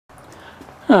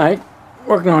Alright,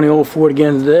 working on the old Ford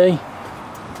again today.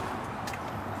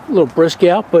 A little brisk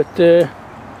out, but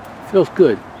feels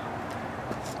good.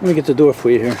 Let me get the door for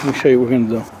you here. Let me show you what we're going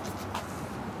to do.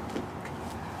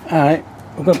 Alright,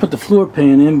 we're going to put the floor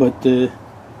pan in, but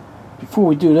before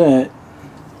we do that,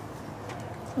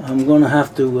 I'm going to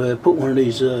have to put one of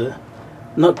these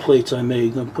nut plates I made.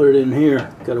 I'm going to put it in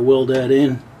here. Got to weld that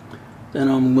in. Then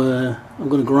I'm going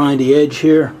to grind the edge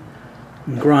here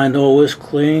and grind all this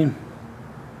clean.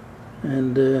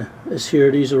 And this here,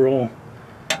 these are all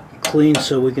clean,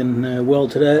 so we can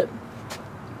weld to that.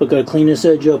 But got to clean this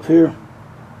edge up here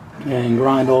and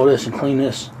grind all this and clean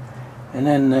this, and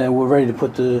then we're ready to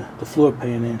put the floor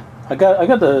pan in. I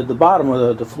got the bottom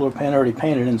of the floor pan already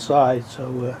painted inside,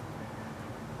 so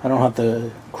I don't have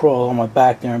to crawl on my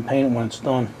back there and paint it when it's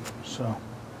done. So, all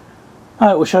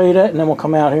right, we'll show you that, and then we'll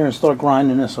come out here and start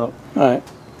grinding this up. All right,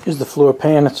 here's the floor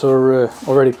pan. It's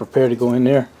already prepared to go in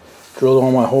there. Drilled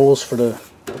all my holes for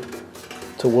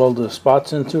to weld the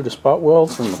spots into, the spot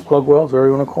welds and the plug welds, whatever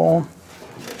you want to call them.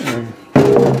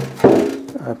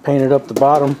 And I painted up the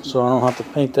bottom so I don't have to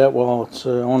paint that while it's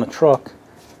on the truck.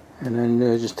 And then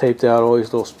just taped out all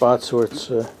these little spots so it's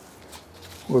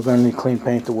we're going to need clean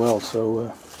paint to weld,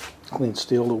 so clean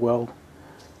steel to weld.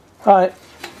 Alright,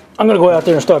 I'm going to go out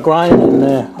there and start grinding, and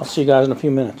I'll see you guys in a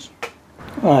few minutes.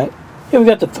 Alright, here we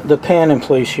got the pan in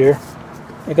place here.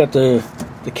 I got the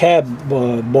cab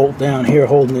bolt down here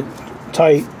holding it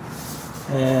tight,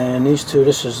 and these two,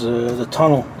 this is the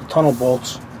tunnel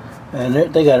bolts, and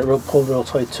they got it pulled real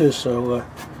tight too. So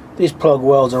these plug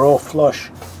welds are all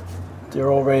flush, they're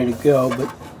all ready to go,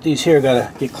 but these here got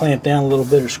to get clamped down a little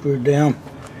bit or screwed down.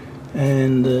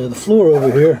 And the floor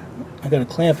over here, I got a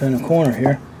clamp in the corner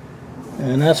here,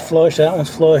 and that's flush, that one's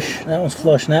flush, that one's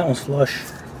flush, and that one's flush,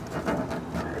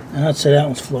 and I'd say that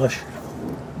one's flush.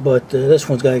 But this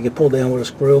one's got to get pulled down with a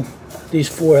screw. These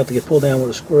four have to get pulled down with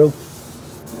a screw.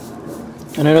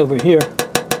 And then over here,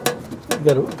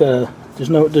 there's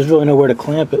really nowhere to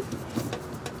clamp it.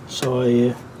 So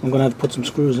I'm going to have to put some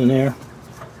screws in there.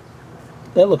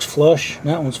 That looks flush.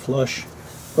 That one's flush.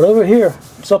 But over here,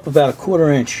 it's up about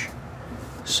 1/4 inch.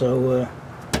 So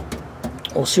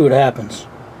we'll see what happens.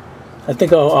 I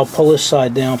think I'll pull this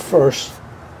side down first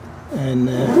and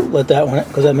let that one,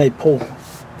 because that may pull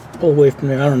away from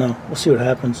there. I don't know. We'll see what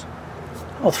happens.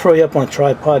 I'll throw you up on a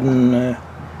tripod and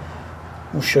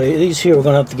we'll show you. These here we're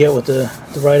going to have to get with the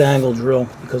right angle drill,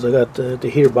 because I got the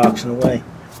heater box in the way.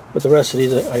 But the rest of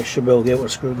these I should be able to get with a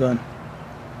screw gun.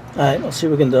 Alright, let's see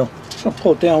what we can do. I'm going to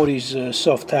pull it down with these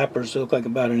self-tappers. They look like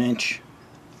about 1 inch.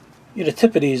 Yeah, the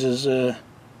tip of these is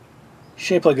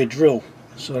shaped like a drill.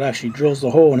 So it actually drills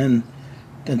the hole and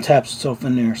then taps itself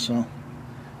in there. So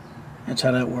that's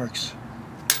how that works.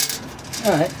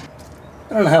 Alright.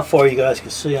 I don't know how far you guys can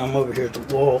see. I'm over here at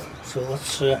the wall, so let's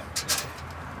see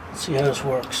how this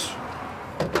works.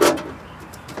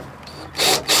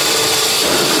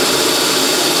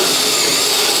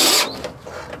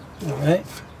 Alright.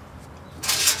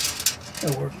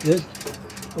 That worked good.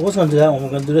 I was going to do that one. We're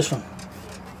going to do this one.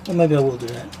 Well, maybe I will do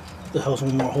that. The hell's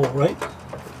one more hole, right?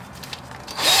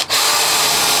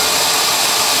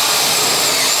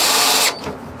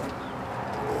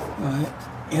 Alright.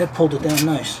 Yeah, it pulled it down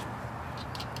nice.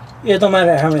 Yeah, it don't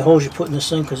matter how many holes you put in this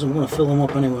thing, because I'm going to fill them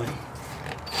up anyway.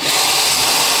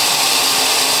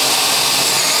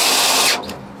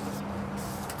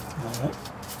 Alright.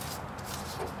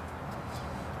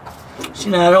 See,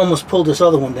 now I almost pulled this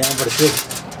other one down, but it didn't.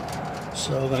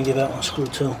 So I'm going to give that one a screw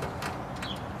too.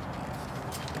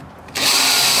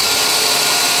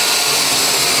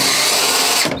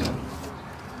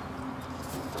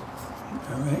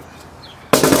 Alright.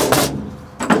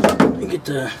 Let me get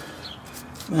the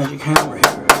magic hammer here.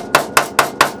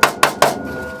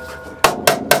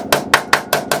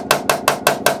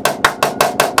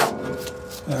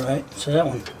 Alright, so that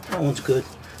one's good.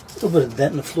 A little bit of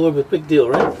dent in the floor, but big deal,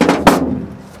 right? Alright.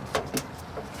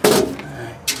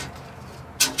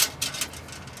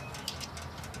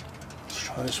 Let's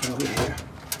try this one over here.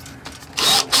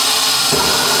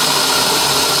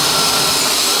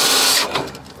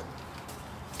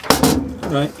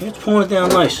 Alright, it's pulling it down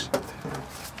nice.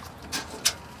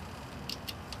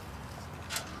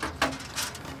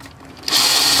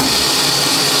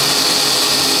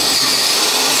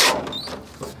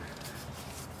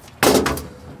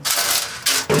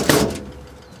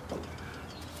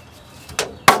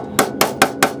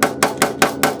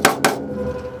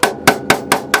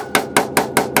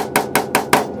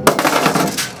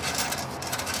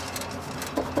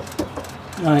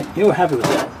 Alright, you were happy with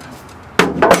that.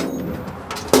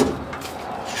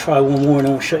 Let's try one more and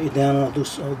then we'll shut you down, and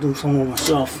I'll do some more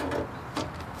myself.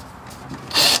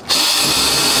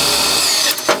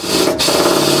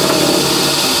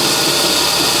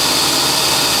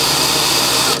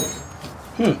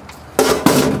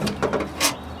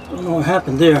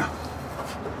 happened there.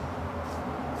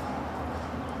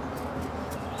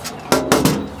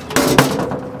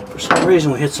 For some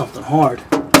reason we hit something hard.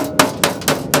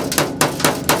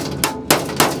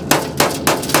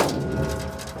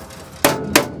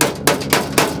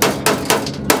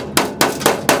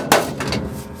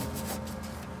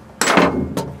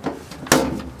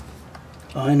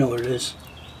 Oh, I know what it is.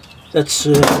 That's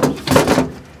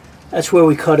where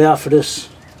we cut out for this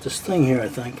thing here, I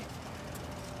think.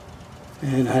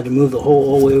 And I had to move the hole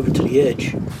all the way over to the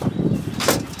edge.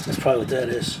 That's probably what that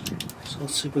is. So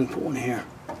let's see if we can put one here.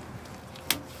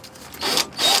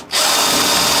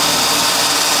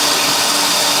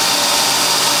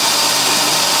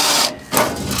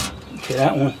 Okay,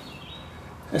 that one.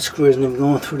 That screw isn't even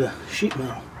going through the sheet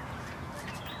metal.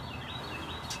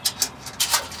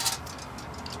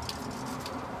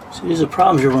 See, these are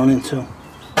problems you run into.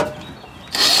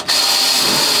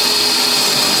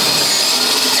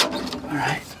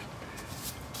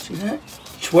 See that?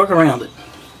 Just work around it.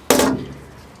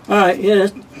 Alright, yeah,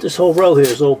 this whole row here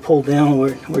is all pulled down where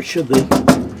it should be.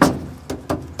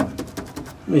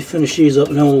 Let me finish these up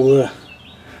and then we'll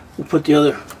put the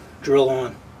other drill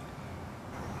on.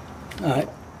 Alright,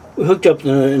 we hooked up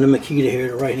in the Makita here,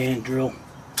 the right hand drill.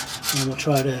 And we'll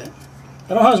try that.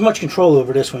 I don't have as much control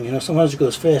over this one, you know. Sometimes it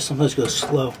goes fast, sometimes it goes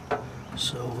slow.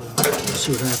 So, let's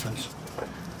see what happens.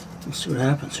 Let's see what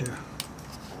happens here.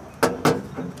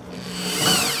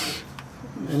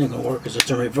 It ain't gonna work because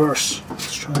it's in reverse.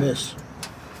 Let's try this.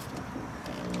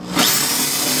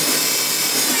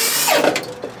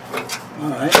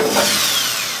 Alright.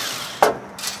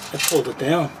 I pulled it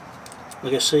down.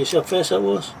 Like I say, see how fast that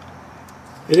was?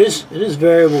 It is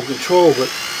variable control, but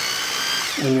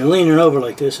when you're leaning over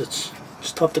like this, it's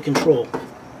tough to control.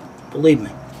 Believe me.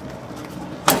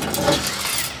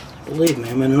 Believe me,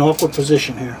 I'm in an awkward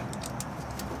position here.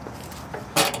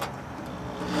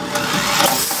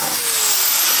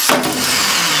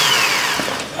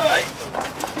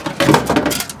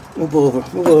 Move over,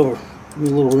 move over. Give me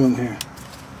a little room here.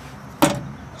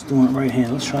 Let's do it right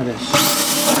hand. Let's try this.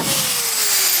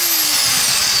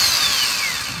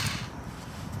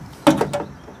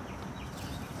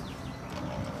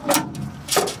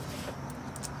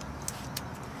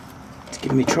 It's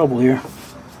giving me trouble here.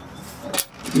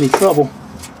 Giving me trouble.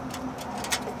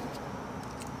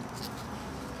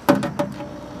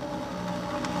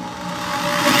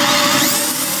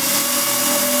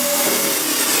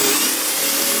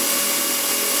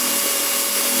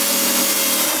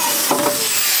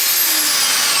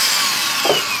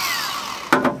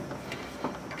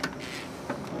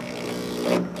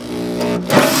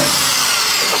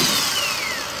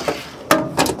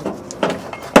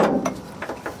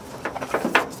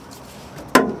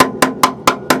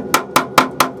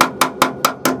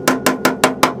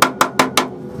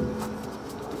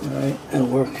 Alright, that'll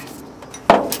work.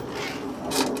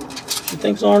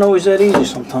 Things aren't always that easy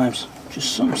sometimes.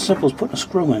 Just something simple as putting a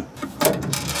screw in. Look at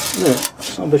that.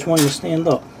 Some bitch wanting to stand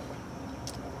up.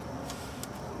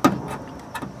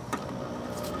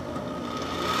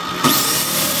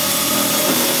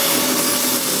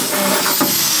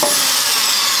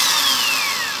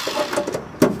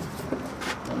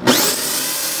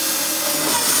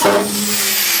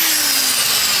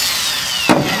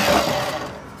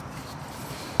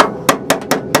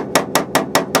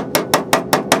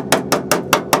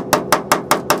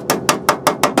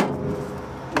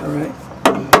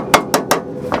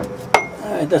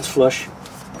 Alright, that's flush.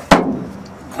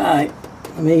 Alright,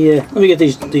 let me get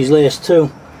these last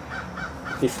two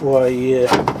before I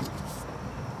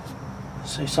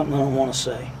say something I don't want to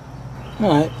say.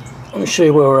 Alright, let me show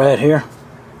you where we're at here.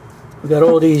 We got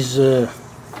all these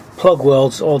plug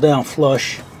welds all down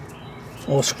flush,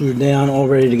 all screwed down, all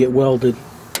ready to get welded.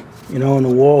 You know, and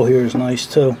the wall here is nice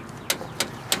too.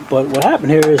 But what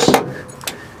happened here is,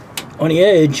 on the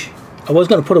edge, I was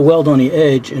going to put a weld on the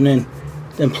edge and then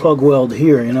plug weld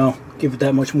here, you know, give it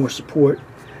that much more support.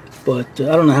 But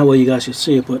I don't know how well you guys can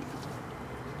see it, but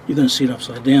you're going to see it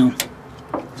upside down.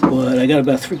 But I got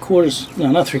about 3/4,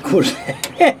 no, not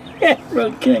 3/4,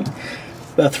 Road King,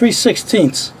 about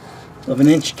 3/16 of an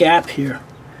inch gap here,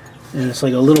 and it's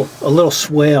like a little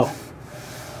swale.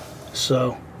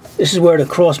 So this is where the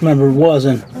cross member was,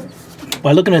 and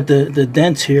by looking at the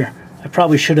dents here, I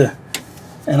probably should have,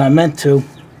 and I meant to,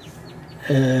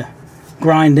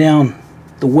 grind down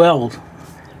the weld,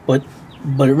 but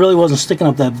it really wasn't sticking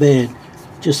up that bad,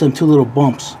 just them two little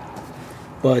bumps.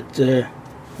 But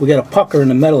we got a pucker in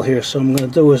the metal here, so I'm going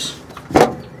to do is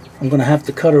I'm going to have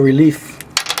to cut a relief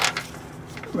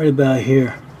right about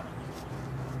here,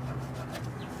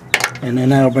 and then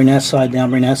that'll bring that side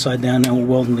down, then we'll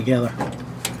weld them together.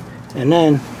 And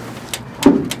then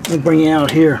let me bring you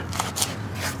out here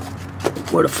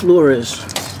where the floor is.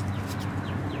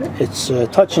 It's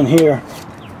touching here,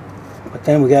 but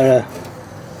then we got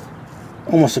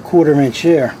almost a 1/4 inch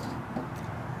there,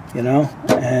 you know.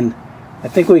 And I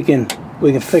think we can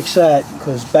fix that,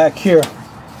 because back here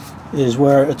is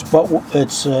where it's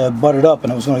butted up,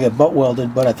 and it was going to get butt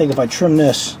welded. But I think if I trim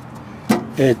this,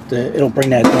 it'll bring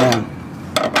that down.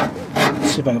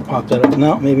 Let's see if I can pop that up.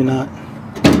 No, maybe not.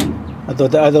 I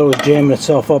thought it was jamming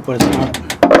itself up, but it's not.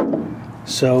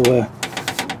 So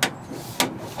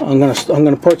I'm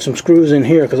gonna put some screws in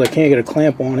here, because I can't get a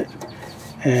clamp on it,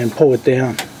 and pull it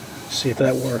down. See if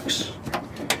that works.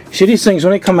 See, these things,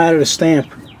 when they come out of the stamp,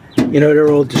 you know, they're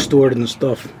all distorted and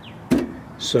stuff.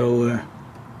 So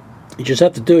you just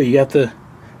have to do it. You have to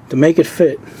make it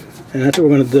fit, and that's what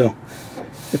we're gonna do.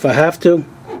 If I have to,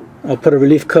 I'll put a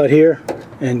relief cut here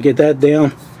and get that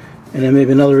down, and then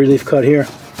maybe another relief cut here,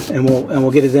 and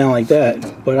we'll get it down like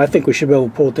that. But I think we should be able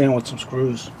to pull it down with some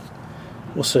screws.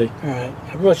 We'll see. All right,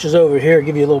 I brush this over here,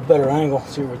 give you a little better angle.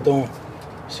 See what we're doing.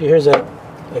 See, here's that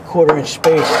 1/4 inch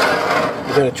space.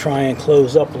 You got to try and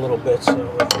close up a little bit. So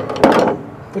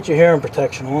put your hearing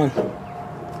protection on.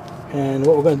 And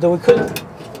what we're going to do,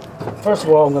 first of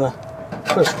all, I'm going to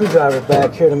put a screwdriver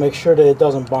back here to make sure that it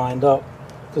doesn't bind up.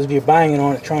 Because if you're banging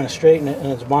on it trying to straighten it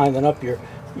and it's binding up, you're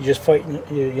just fighting.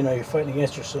 You know, you're fighting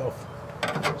against yourself.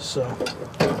 So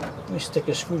let me stick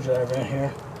a screwdriver in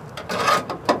here,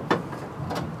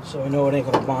 so we know it ain't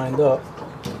going to bind up.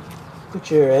 Put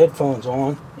your headphones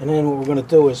on, and then what we're going to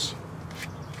do is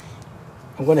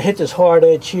I'm going to hit this hard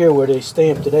edge here where they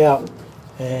stamped it out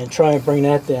and try and bring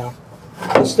that down.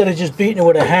 Instead of just beating it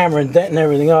with a hammer and denting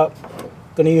everything up, I'm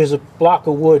going to use a block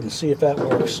of wood and see if that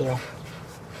works. So,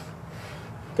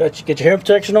 get your hair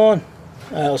protection on?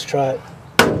 All right, let's try it.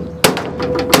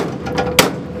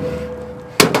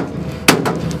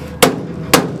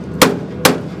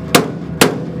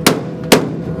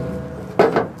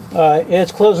 Alright, yeah,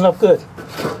 it's closing up good.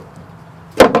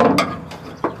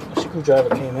 The screwdriver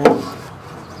came out.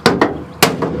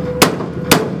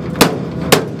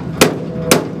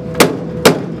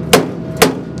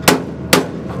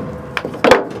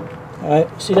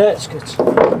 Alright, see that? It's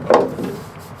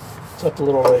up a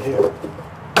little right here.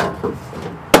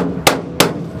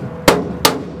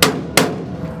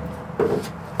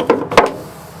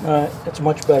 Alright, that's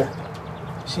much better.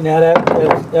 See, now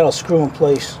that'll screw in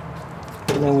place.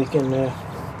 And then we can,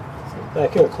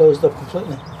 back here, closed up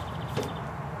completely.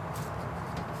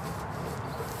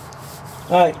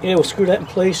 Alright, yeah, we'll screw that in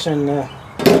place, and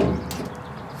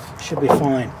should be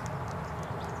fine.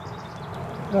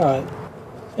 Alright,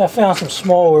 I found some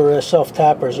smaller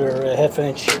self-tappers, or a 1/2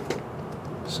 inch,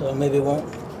 so maybe it won't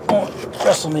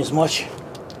wrestle me as much.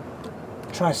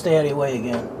 Try and stay out of your way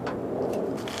again.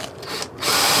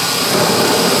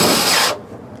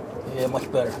 Yeah,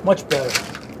 much better, much better.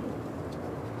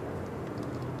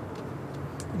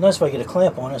 Nice if I get a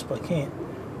clamp on this, but I can't.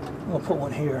 I'm going to put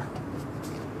one here.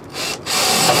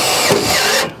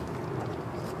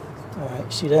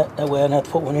 Alright, see that? That way I don't have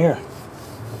to put one here.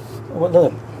 Look,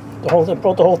 it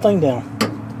brought the whole thing down.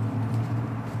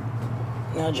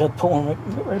 Now I just have to put one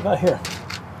right about here.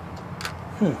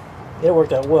 It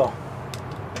worked out well.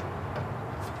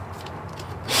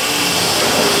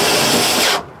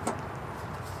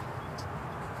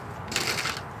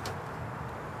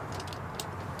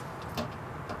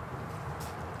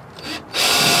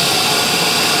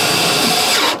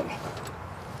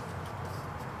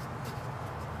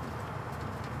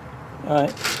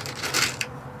 Alright.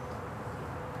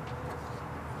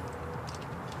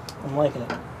 I'm liking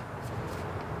it.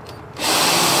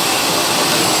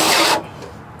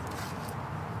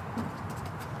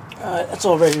 Alright, that's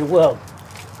all ready to weld.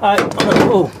 Alright,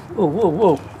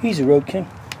 whoa. Easy, Road King.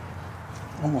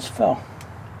 Almost fell.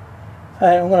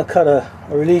 Alright, I'm going to cut a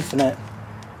relief in that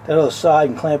other side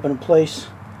and clamp it in place.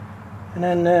 And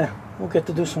then we'll get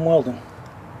to do some welding.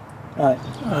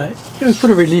 Alright, here's put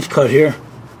a relief cut here.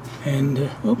 And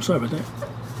oops, sorry about that.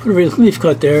 Put a relief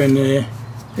cut there, and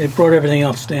it brought everything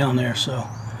else down there. So,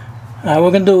 we're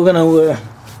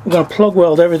gonna plug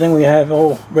weld everything we have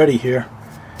all ready here,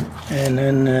 and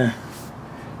then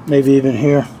maybe even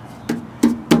here,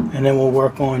 and then we'll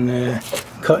work on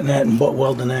cutting that and butt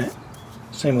welding that.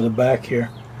 Same with the back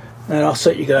here. And I'll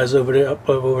set you guys over there, up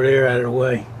over there, out of the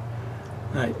way.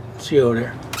 All right, see you over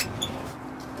there.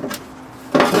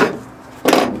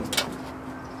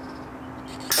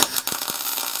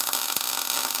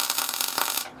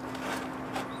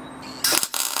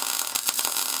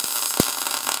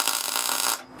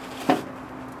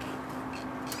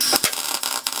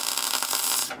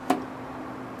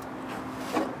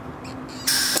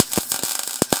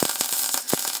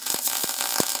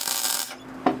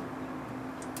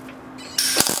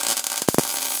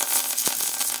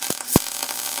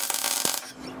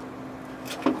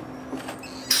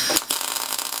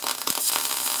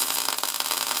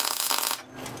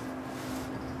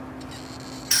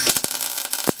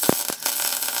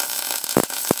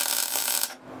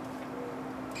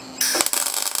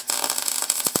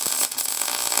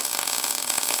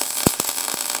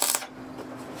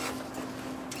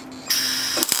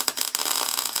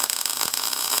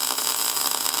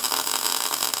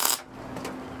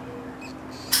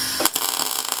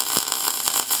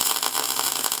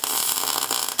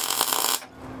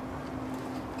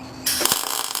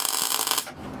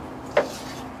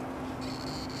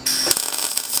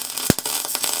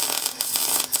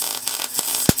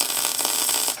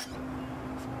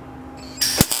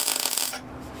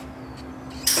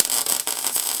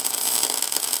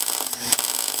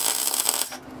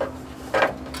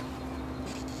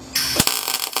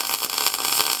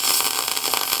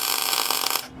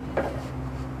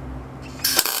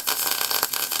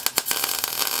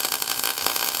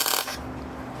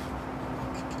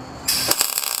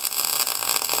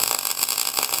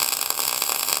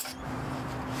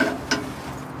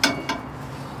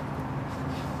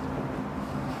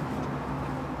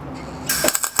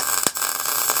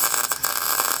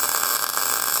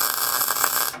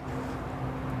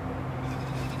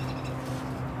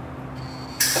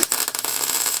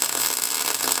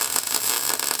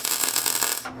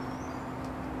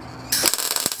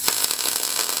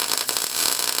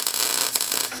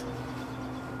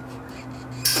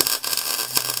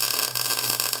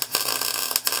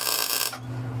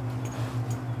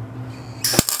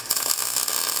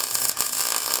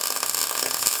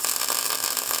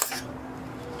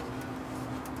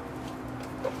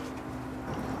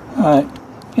 Alright,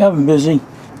 yeah, I've been busy.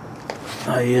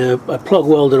 I plug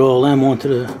welded all them onto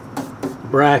the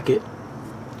bracket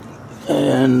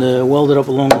and welded up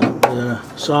along the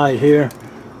side here,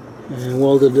 and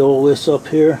welded all this up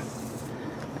here,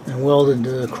 and welded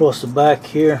across the back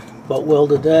here, butt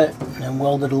welded that, and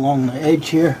welded along the edge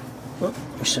here. Oh,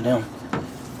 let me sit down.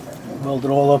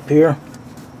 Welded all up here.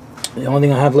 The only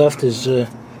thing I have left is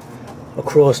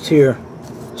across here,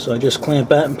 so I just clamp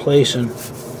that in place and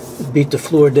beat the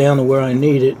floor down to where I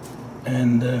need it.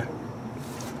 And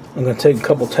I'm going to take a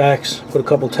couple tacks, put a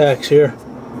couple tacks here,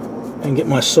 and get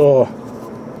my saw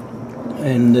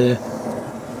and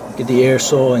get the air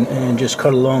saw and just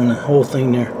cut along the whole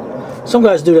thing there. Some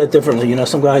guys do that differently, you know.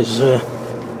 Some guys,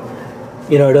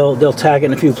 you know, they'll tack it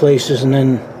in a few places and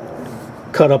then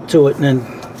cut up to it, and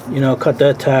then, you know, cut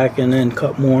that tack and then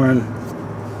cut more. And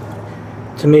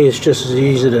to me, it's just as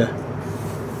easy to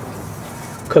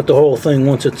cut the whole thing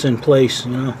once it's in place,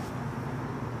 you know.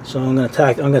 So I'm gonna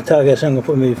tack. I guess I'm gonna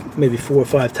put maybe 4 or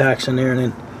 5 tacks in there,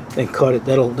 and then cut it.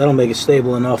 That'll make it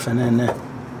stable enough, and then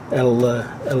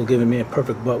that'll give me a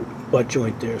perfect butt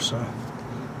joint there. So,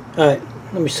 all right,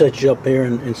 let me set you up here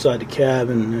inside the cab,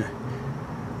 and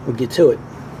we'll get to it.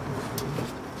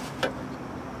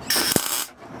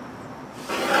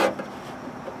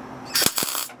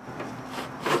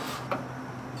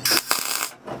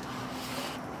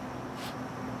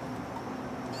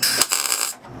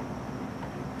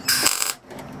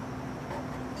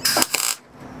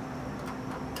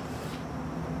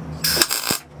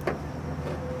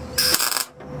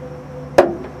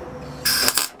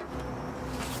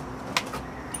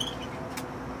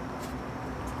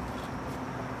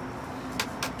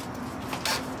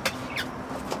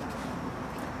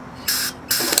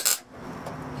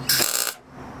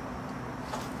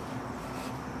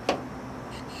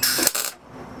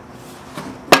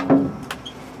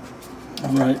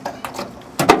 All right.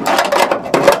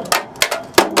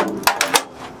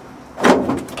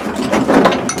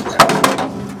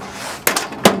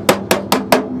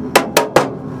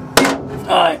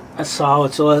 Alright, that's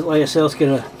solid. So like I said, let's get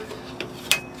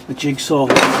a jigsaw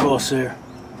across there.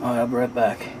 Alright, I'll be right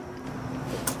back.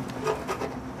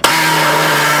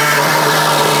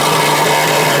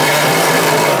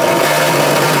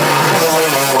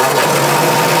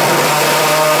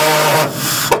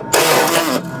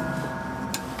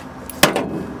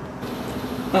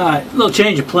 Alright, a little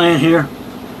change of plan here.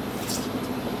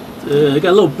 I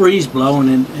got a little breeze blowing,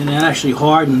 and it actually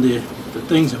hardened the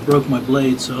things that broke my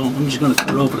blade, so I'm just going to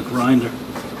cut it over the grinder.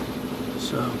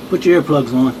 So put your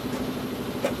earplugs on.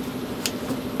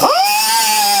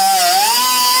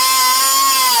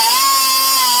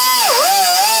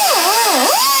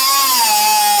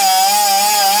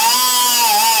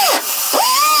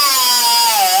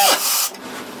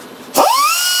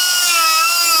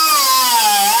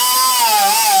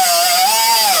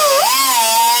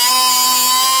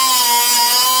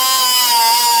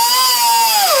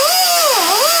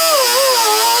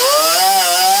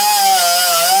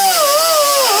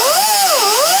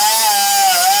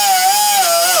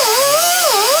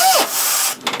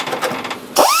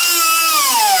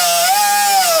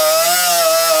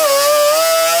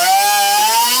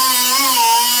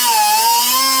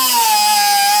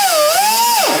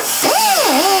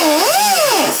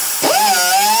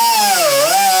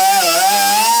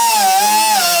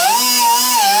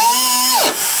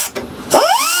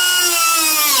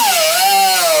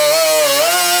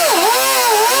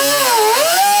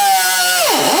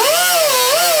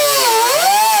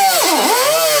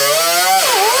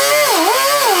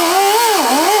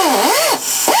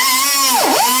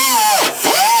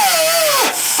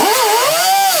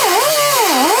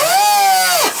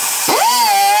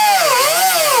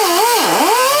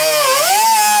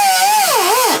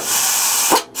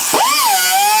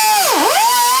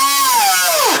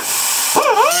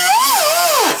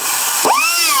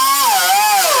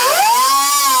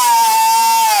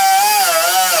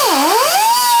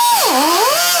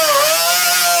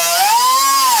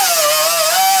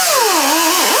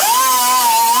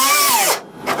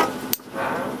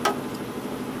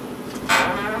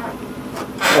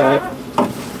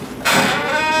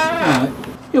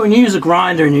 When you use a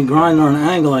grinder and you grind on an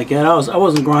angle like that, I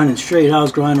wasn't grinding straight. I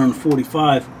was grinding on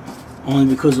 45,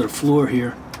 only because of the floor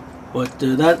here. But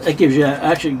that gives you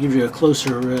actually gives you a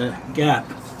closer gap.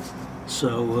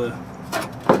 So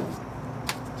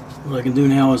what I can do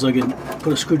now is I can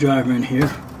put a screwdriver in here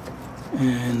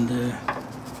and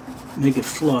make it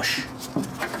flush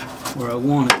where I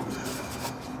want it.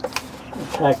 And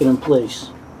tack it in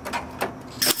place.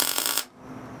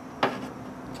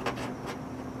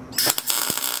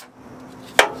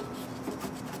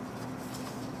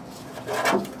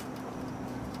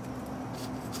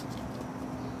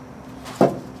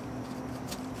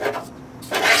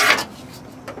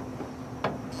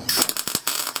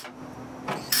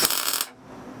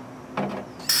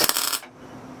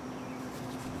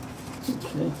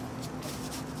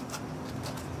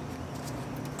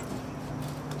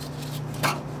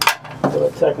 So I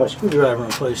tack my screwdriver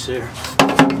in place there.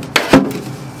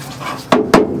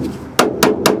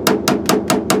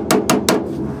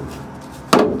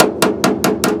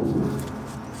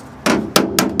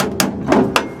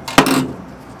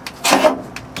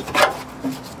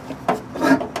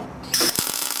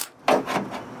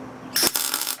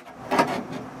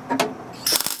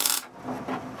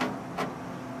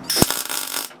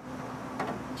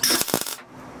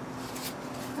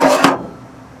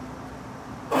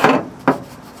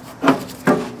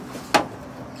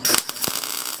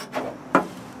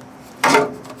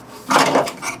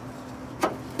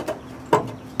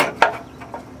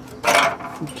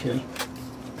 Okay,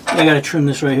 I gotta trim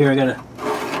this right here. I gotta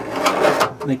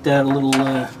make that a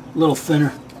little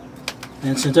thinner.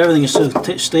 And since everything is so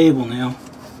stable now,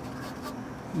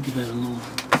 give that a little.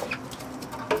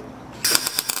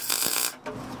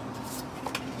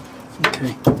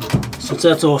 Okay, since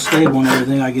that's all stable and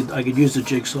everything, I could use the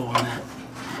jigsaw on that.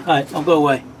 All right, I'll go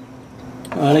away.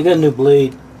 All right, I got a new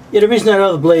blade. Yeah, the reason that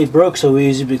other blade broke so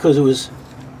easy because it was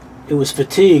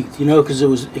fatigued, you know, because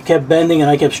it kept bending and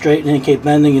I kept straightening and kept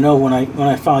bending, you know, when I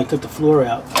finally took the floor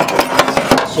out.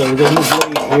 So we got a new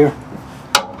blade here.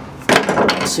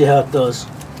 Let's see how it does.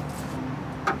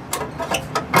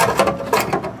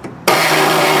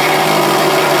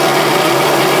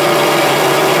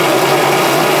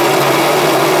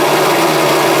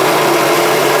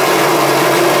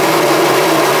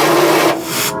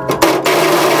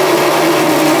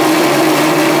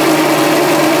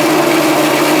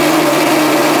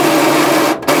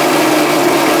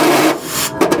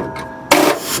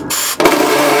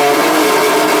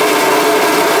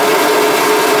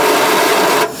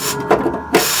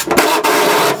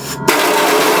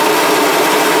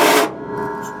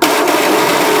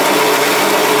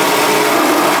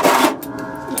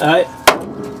 Alright,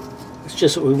 it's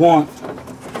just what we want.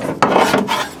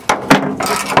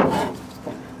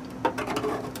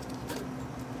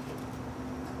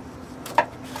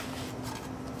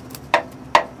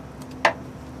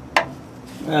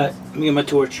 Alright, let me get my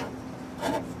torch.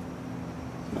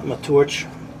 Not my torch,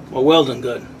 my welding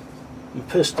gun, my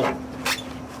pistol.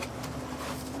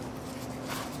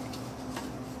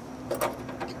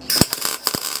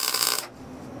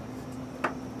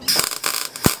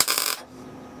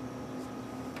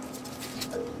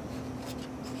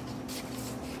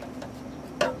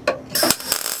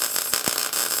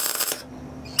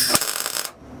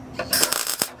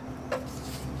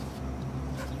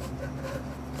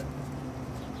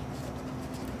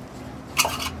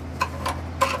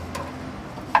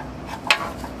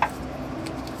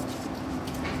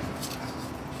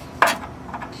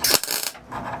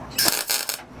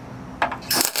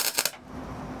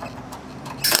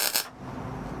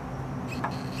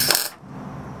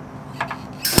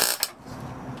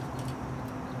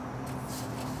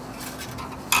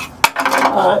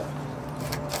 Alright,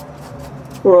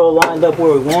 we're all lined up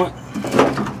where we want.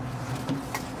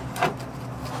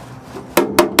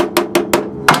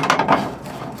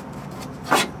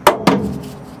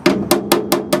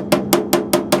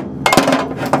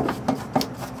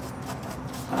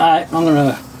 Alright, I'm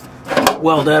going to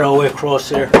weld that all the way across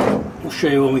there. We'll show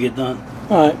you when we get done.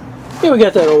 Alright, yeah, we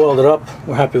got that all welded up.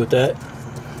 We're happy with that.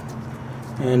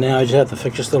 And now I just have to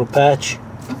fix this little patch.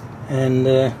 And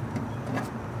the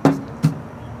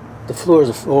floors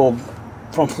are all,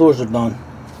 front floors are done.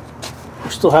 We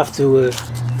still have to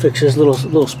fix this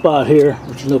little spot here,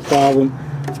 which is no problem.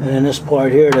 And then this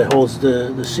part here that holds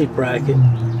the seat bracket.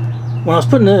 When I was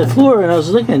putting the floor in, I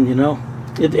was thinking, you know,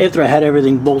 after I had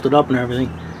everything bolted up and everything,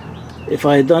 if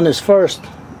I had done this first,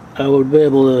 I would be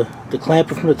able to clamp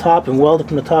it from the top and weld it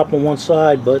from the top on one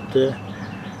side, but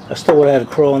I still would have had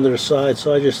to crawl under the side,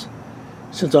 so I just,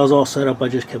 since I was all set up, I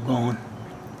just kept going.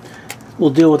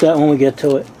 We'll deal with that when we get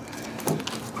to it.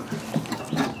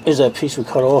 Here's that piece we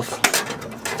cut off.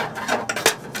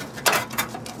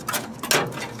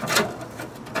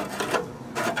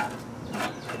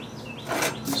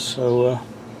 So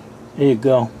here you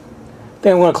go. I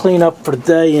think I'm going to clean up for the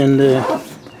day and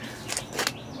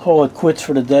call it quits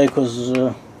for the day, because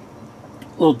a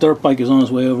little dirt bike is on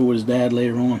his way over with his dad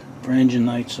later on for engine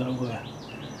night. So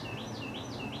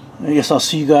I guess I'll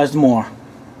see you guys tomorrow.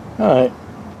 Alright,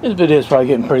 this video is probably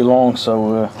getting pretty long,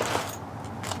 so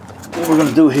what we're going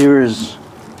to do here is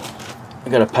I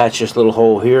got to patch this little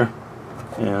hole here,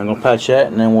 and I'm going to patch that,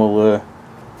 and then we'll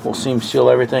seam seal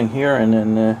everything here, and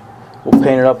then we'll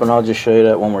paint it up, and I'll just show you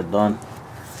that when we're done.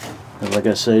 And like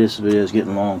I say, this video is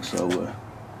getting long, so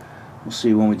we'll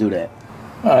see when we do that.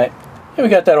 Alright, here we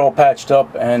got that all patched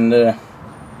up, and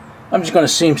I'm just going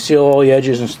to seam seal all the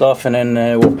edges and stuff, and then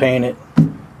we'll paint it.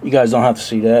 You guys don't have to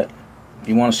see that. If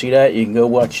you want to see that, you can go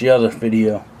watch the other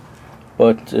video.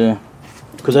 But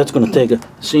because that's going to take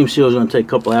seam seal is going to take a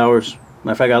couple hours.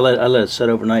 Matter of fact, I let it set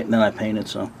overnight and then I paint it.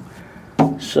 So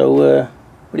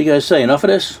what do you guys say? Enough of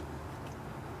this?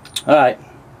 All right.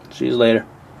 See you later.